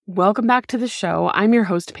Welcome back to the show. I'm your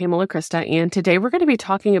host, Pamela Krista, and today we're going to be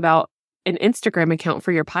talking about an Instagram account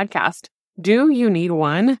for your podcast. Do you need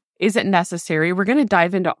one? Is it necessary? We're going to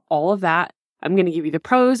dive into all of that. I'm going to give you the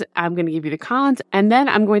pros, I'm going to give you the cons, and then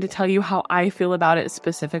I'm going to tell you how I feel about it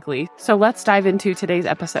specifically. So let's dive into today's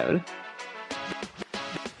episode.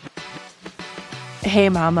 Hey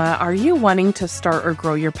mama, are you wanting to start or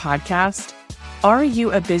grow your podcast? Are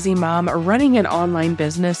you a busy mom running an online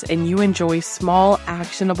business and you enjoy small,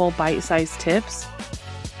 actionable, bite-sized tips?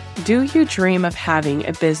 Do you dream of having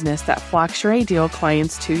a business that flocks your ideal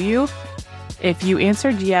clients to you? If you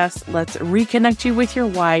answered yes, let's reconnect you with your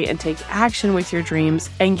why and take action with your dreams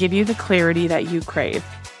and give you the clarity that you crave.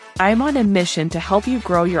 I'm on a mission to help you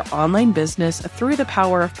grow your online business through the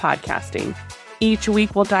power of podcasting. Each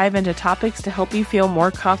week, we'll dive into topics to help you feel more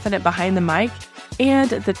confident behind the mic and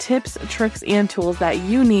the tips, tricks, and tools that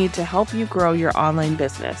you need to help you grow your online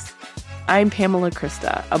business. I'm Pamela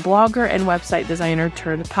Krista, a blogger and website designer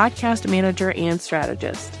turned podcast manager and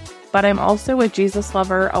strategist. But I'm also a Jesus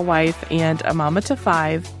lover, a wife, and a mama to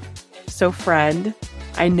 5. So friend,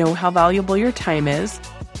 I know how valuable your time is.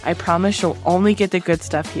 I promise you'll only get the good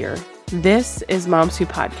stuff here. This is Moms Who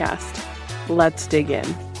Podcast. Let's dig in.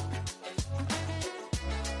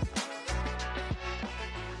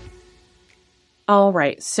 All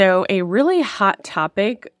right, so a really hot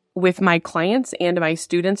topic with my clients and my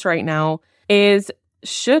students right now is,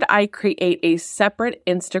 should I create a separate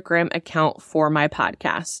Instagram account for my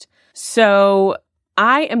podcast? So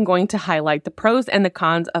I am going to highlight the pros and the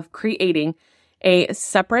cons of creating a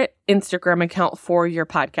separate Instagram account for your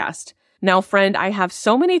podcast. Now, friend, I have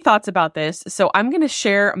so many thoughts about this, so I'm going to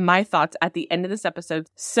share my thoughts at the end of this episode.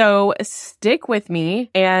 So stick with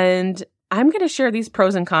me, and I'm going to share these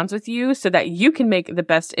pros and cons with you so that you can make the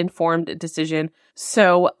best informed decision.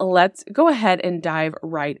 So let's go ahead and dive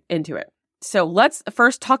right into it. So let's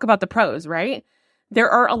first talk about the pros, right? There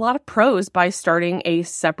are a lot of pros by starting a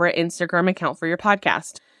separate Instagram account for your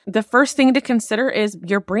podcast. The first thing to consider is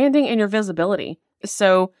your branding and your visibility.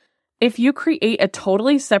 So if you create a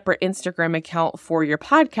totally separate Instagram account for your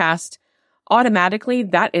podcast, automatically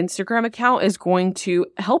that Instagram account is going to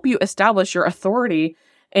help you establish your authority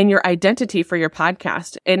and your identity for your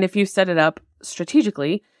podcast. And if you set it up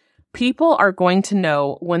strategically, people are going to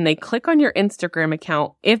know when they click on your Instagram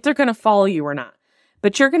account if they're going to follow you or not.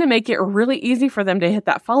 But you're going to make it really easy for them to hit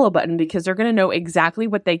that follow button because they're going to know exactly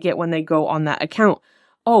what they get when they go on that account.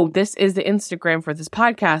 Oh, this is the Instagram for this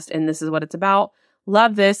podcast and this is what it's about.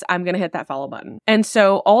 Love this. I'm going to hit that follow button. And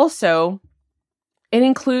so also, it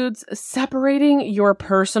includes separating your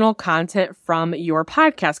personal content from your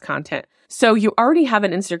podcast content. So you already have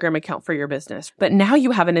an Instagram account for your business, but now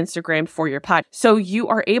you have an Instagram for your pod. So you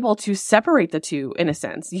are able to separate the two in a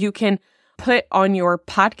sense. You can put on your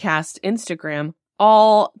podcast Instagram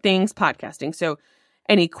all things podcasting. So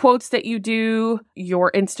any quotes that you do,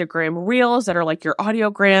 your Instagram reels that are like your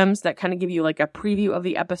audiograms that kind of give you like a preview of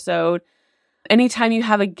the episode. Anytime you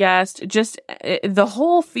have a guest, just the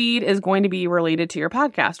whole feed is going to be related to your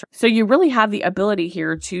podcast. So you really have the ability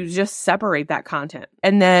here to just separate that content.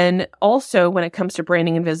 And then also when it comes to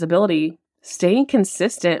branding and visibility, staying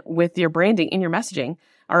consistent with your branding and your messaging.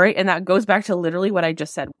 All right. And that goes back to literally what I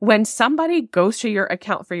just said. When somebody goes to your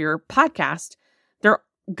account for your podcast, they're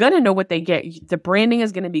going to know what they get. The branding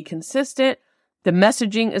is going to be consistent. The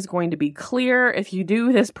messaging is going to be clear if you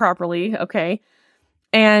do this properly. Okay.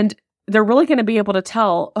 And they're really going to be able to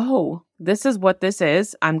tell, oh, this is what this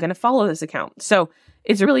is. I'm going to follow this account. So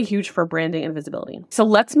it's really huge for branding and visibility. So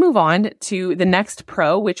let's move on to the next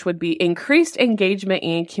pro, which would be increased engagement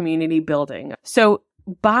and community building. So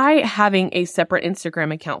by having a separate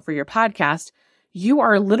Instagram account for your podcast, you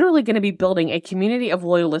are literally going to be building a community of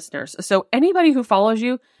loyal listeners. So anybody who follows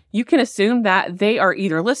you, you can assume that they are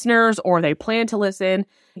either listeners or they plan to listen,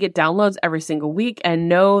 get downloads every single week, and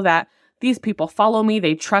know that these people follow me,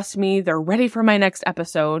 they trust me, they're ready for my next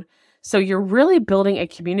episode. So you're really building a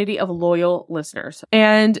community of loyal listeners.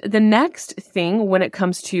 And the next thing when it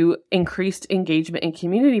comes to increased engagement and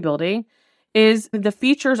community building is the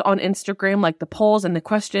features on Instagram, like the polls and the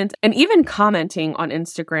questions, and even commenting on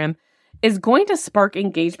Instagram is going to spark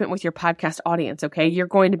engagement with your podcast audience, okay? You're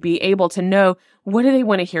going to be able to know what do they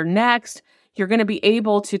want to hear next. You're going to be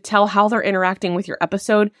able to tell how they're interacting with your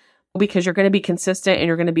episode because you're going to be consistent and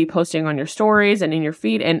you're going to be posting on your stories and in your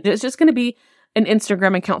feed. And it's just going to be an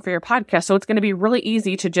Instagram account for your podcast. So it's going to be really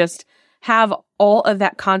easy to just have all of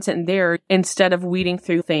that content there instead of weeding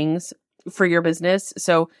through things for your business.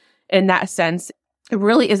 So in that sense, it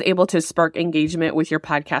really is able to spark engagement with your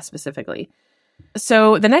podcast specifically.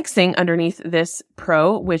 So the next thing underneath this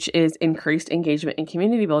pro, which is increased engagement and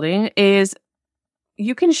community building, is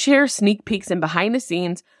you can share sneak peeks and behind the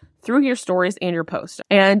scenes through your stories and your posts.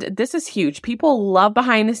 And this is huge. People love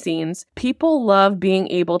behind the scenes. People love being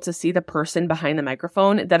able to see the person behind the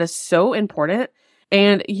microphone. That is so important.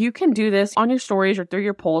 And you can do this on your stories or through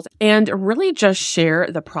your polls and really just share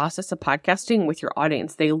the process of podcasting with your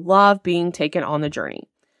audience. They love being taken on the journey.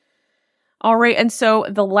 All right. And so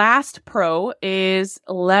the last pro is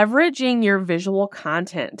leveraging your visual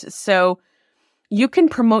content. So you can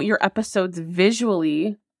promote your episodes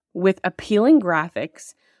visually with appealing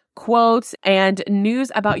graphics, quotes, and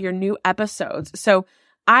news about your new episodes. So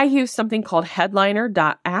I use something called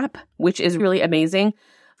Headliner.app, which is really amazing.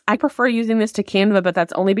 I prefer using this to Canva, but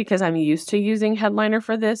that's only because I'm used to using Headliner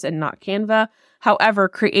for this and not Canva. However,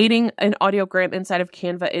 creating an audiogram inside of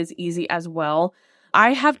Canva is easy as well.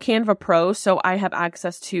 I have Canva Pro, so I have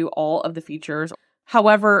access to all of the features.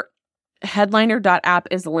 However, Headliner.app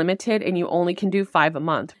is limited and you only can do 5 a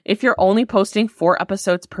month. If you're only posting 4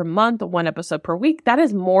 episodes per month, 1 episode per week, that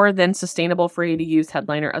is more than sustainable for you to use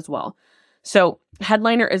Headliner as well. So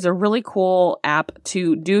Headliner is a really cool app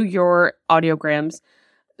to do your audiograms.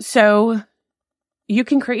 So you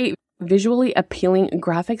can create visually appealing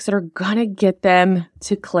graphics that are going to get them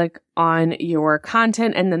to click on your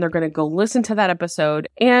content, and then they're going to go listen to that episode.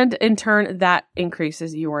 And in turn, that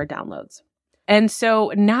increases your downloads. And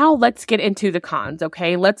so now let's get into the cons,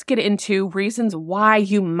 okay? Let's get into reasons why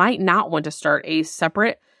you might not want to start a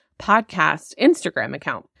separate podcast Instagram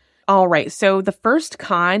account. All right, so the first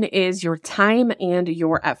con is your time and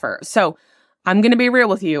your effort. So I'm going to be real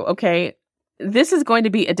with you, okay? This is going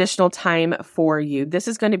to be additional time for you. This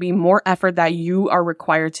is going to be more effort that you are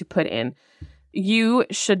required to put in. You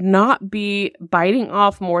should not be biting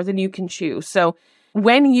off more than you can chew. So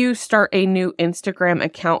when you start a new Instagram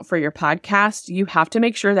account for your podcast, you have to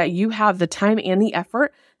make sure that you have the time and the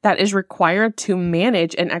effort that is required to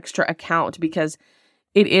manage an extra account because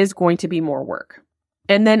it is going to be more work.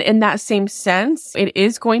 And then in that same sense, it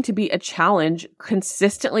is going to be a challenge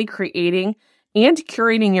consistently creating and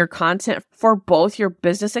curating your content for both your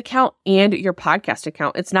business account and your podcast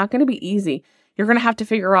account. It's not going to be easy. You're going to have to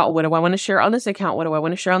figure out, what do I want to share on this account? What do I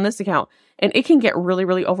want to share on this account? And it can get really,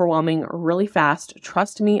 really overwhelming really fast.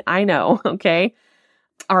 Trust me, I know. Okay.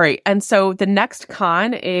 All right. And so the next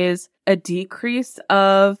con is a decrease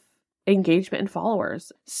of engagement and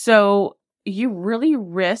followers. So you really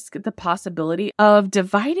risk the possibility of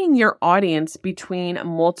dividing your audience between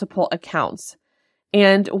multiple accounts.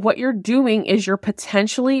 And what you're doing is you're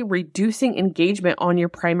potentially reducing engagement on your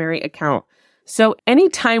primary account. So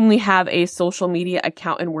anytime we have a social media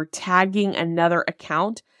account and we're tagging another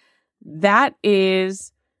account, that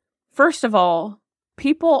is, first of all,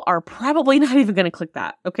 people are probably not even going to click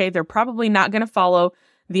that. Okay. They're probably not going to follow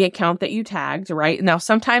the account that you tagged, right? Now,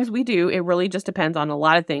 sometimes we do. It really just depends on a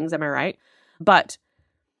lot of things. Am I right? But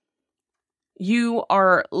you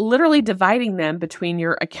are literally dividing them between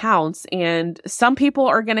your accounts, and some people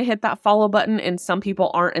are going to hit that follow button and some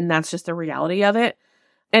people aren't. And that's just the reality of it.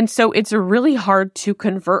 And so it's really hard to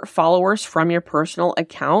convert followers from your personal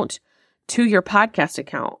account to your podcast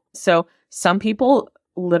account. So some people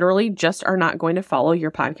literally just are not going to follow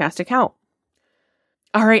your podcast account.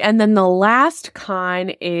 All right. And then the last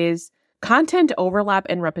con is content overlap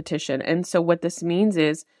and repetition. And so what this means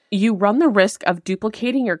is you run the risk of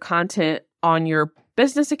duplicating your content on your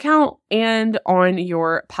business account and on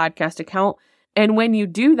your podcast account. And when you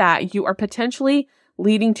do that, you are potentially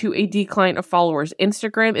leading to a decline of followers.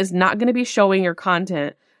 Instagram is not going to be showing your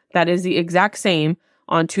content that is the exact same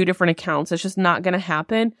on 2 different accounts. It's just not going to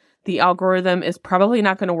happen. The algorithm is probably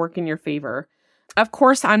not going to work in your favor. Of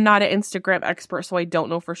course, I'm not an Instagram expert, so I don't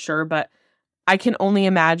know for sure, but I can only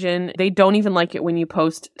imagine they don't even like it when you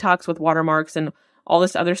post talks with watermarks and all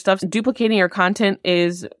this other stuff. Duplicating your content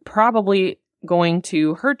is probably going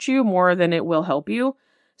to hurt you more than it will help you.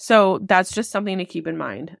 So that's just something to keep in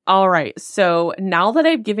mind. All right. So now that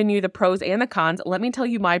I've given you the pros and the cons, let me tell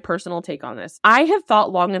you my personal take on this. I have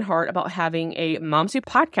thought long and hard about having a MomSoup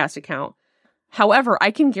podcast account. However, I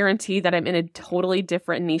can guarantee that I'm in a totally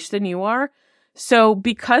different niche than you are. So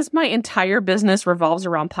because my entire business revolves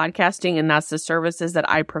around podcasting and that's the services that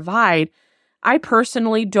I provide, I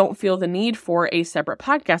personally don't feel the need for a separate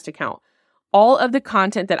podcast account. All of the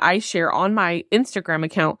content that I share on my Instagram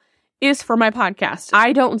account is for my podcast.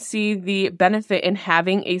 I don't see the benefit in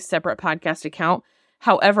having a separate podcast account.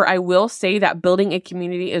 However, I will say that building a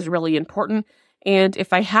community is really important. And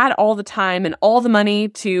if I had all the time and all the money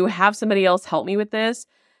to have somebody else help me with this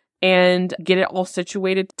and get it all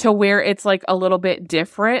situated to where it's like a little bit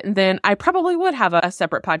different, then I probably would have a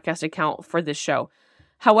separate podcast account for this show.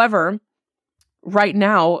 However, right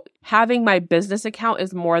now, having my business account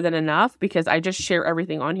is more than enough because I just share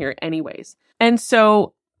everything on here anyways. And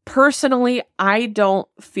so personally, I don't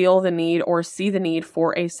feel the need or see the need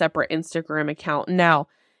for a separate Instagram account. Now,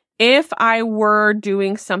 if I were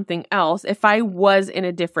doing something else, if I was in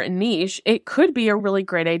a different niche, it could be a really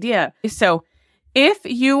great idea. So if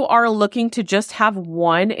you are looking to just have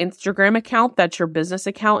one Instagram account that's your business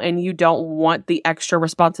account and you don't want the extra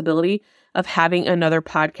responsibility of having another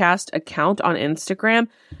podcast account on Instagram,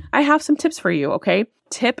 I have some tips for you, okay?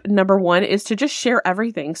 Tip number 1 is to just share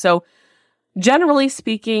everything. So generally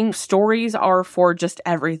speaking, stories are for just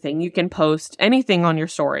everything. You can post anything on your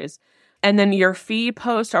stories. And then your feed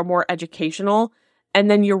posts are more educational.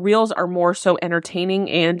 And then your reels are more so entertaining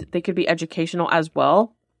and they could be educational as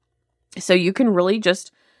well. So you can really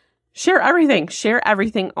just share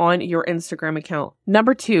everything on your Instagram account.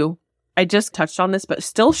 Number 2, I just touched on this, but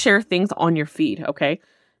still share things on your feed, okay?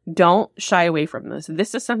 Don't shy away from this.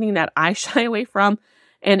 This is something that I shy away from,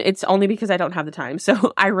 and it's only because I don't have the time.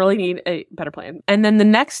 So I really need a better plan. And then the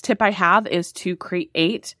next tip I have is to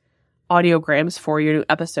create audiograms for your new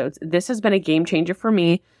episodes. This has been a game changer for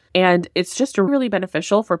me, and it's just really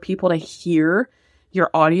beneficial for people to hear your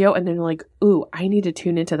audio and then like, ooh, I need to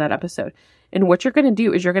tune into that episode. And what you're going to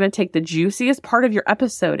do is you're going to take the juiciest part of your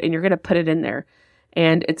episode and you're going to put it in there,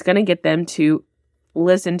 and it's going to get them to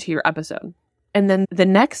listen to your episode. And then the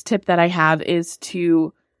next tip that I have is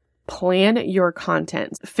to plan your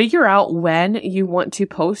content. Figure out when you want to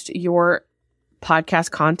post your podcast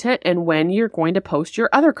content and when you're going to post your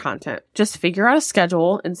other content. Just figure out a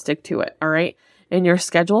schedule and stick to it. All right. And your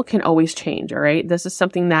schedule can always change. All right. This is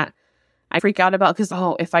something that I freak out about because,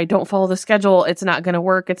 if I don't follow the schedule, it's not going to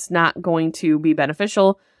work. It's not going to be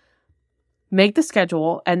beneficial. Make the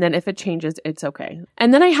schedule, and then if it changes, it's okay.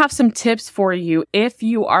 And then I have some tips for you if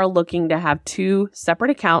you are looking to have 2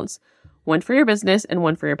 separate accounts, one for your business and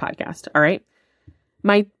one for your podcast. All right.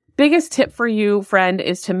 My biggest tip for you, friend,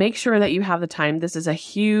 is to make sure that you have the time. This is a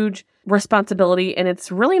huge responsibility, and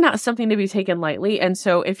it's really not something to be taken lightly. And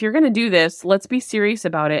so if you're going to do this, let's be serious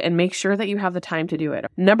about it and make sure that you have the time to do it.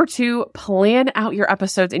 Number 2, plan out your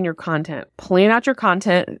episodes and your content. Plan out your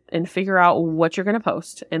content and figure out what you're going to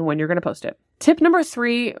post and when you're going to post it. Tip number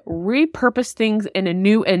 3, repurpose things in a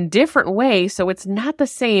new and different way so it's not the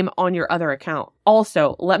same on your other account.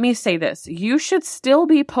 Also, let me say this. You should still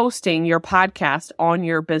be posting your podcast on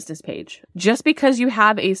your business page. Just because you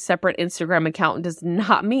have a separate Instagram account does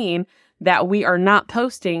not mean that we are not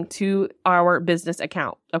posting to our business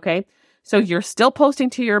account, okay? So you're still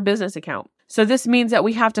posting to your business account. So this means that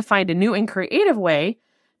we have to find a new and creative way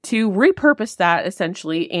to repurpose that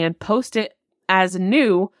essentially and post it as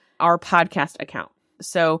new our podcast account.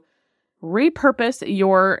 So repurpose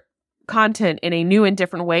your content in a new and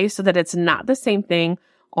different way so that it's not the same thing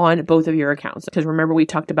on both of your accounts. Because remember, we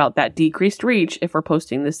talked about that decreased reach if we're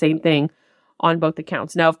posting the same thing on both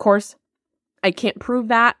accounts. Now, of course, I can't prove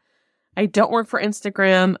that. I don't work for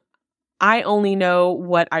Instagram. I only know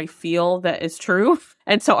what I feel that is true.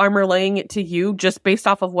 And so I'm relaying it to you just based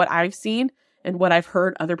off of what I've seen and what I've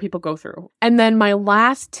heard other people go through. And then my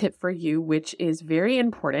last tip for you, which is very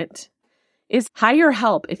important, is hire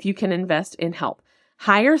help if you can invest in help.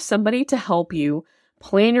 Hire somebody to help you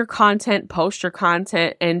plan your content, post your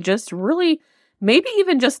content, and just really maybe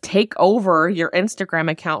even just take over your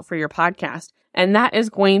Instagram account for your podcast. And that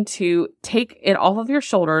is going to take it off of your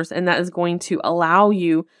shoulders, and that is going to allow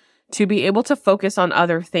you to be able to focus on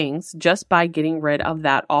other things just by getting rid of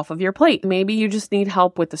that off of your plate. Maybe you just need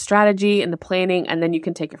help with the strategy and the planning, and then you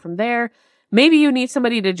can take it from there. Maybe you need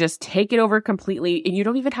somebody to just take it over completely and you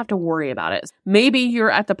don't even have to worry about it. Maybe you're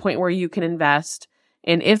at the point where you can invest.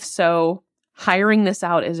 And if so, hiring this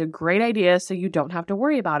out is a great idea so you don't have to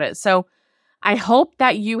worry about it. So I hope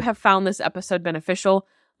that you have found this episode beneficial.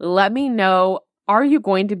 Let me know, are you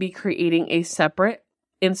going to be creating a separate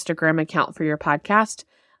Instagram account for your podcast?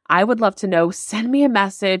 I would love to know. Send me a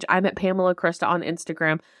message. I'm at Pamela Krista on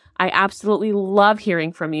Instagram. I absolutely love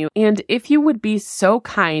hearing from you. And if you would be so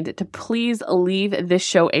kind to please leave this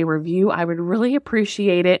show a review, I would really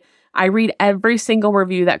appreciate it. I read every single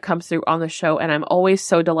review that comes through on the show, and I'm always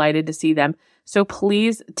so delighted to see them. So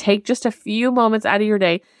please take just a few moments out of your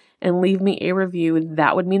day and leave me a review.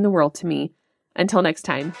 That would mean the world to me. Until next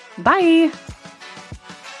time, bye.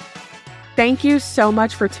 Thank you so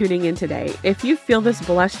much for tuning in today. If you feel this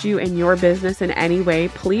blessed you in your business in any way,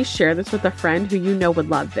 please share this with a friend who you know would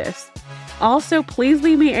love this. Also, please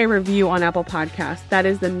leave me a review on Apple Podcasts. That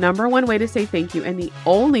is the #1 way to say thank you and the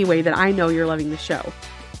only way that I know you're loving the show.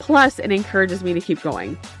 Plus, it encourages me to keep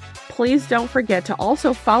going. Please don't forget to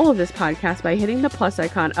also follow this podcast by hitting the plus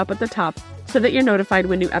icon up at the top so that you're notified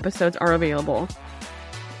when new episodes are available.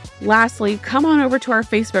 Lastly, come on over to our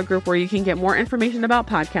Facebook group where you can get more information about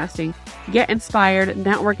podcasting, get inspired,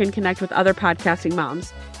 network, and connect with other podcasting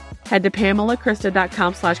moms. Head to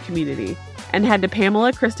PamelaKrista.com/community and head to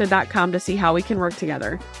PamelaKrista.com to see how we can work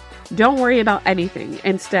together. Don't worry about anything.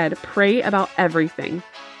 Instead, pray about everything.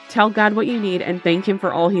 Tell God what you need and thank Him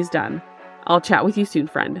for all He's done. I'll chat with you soon,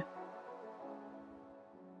 friend.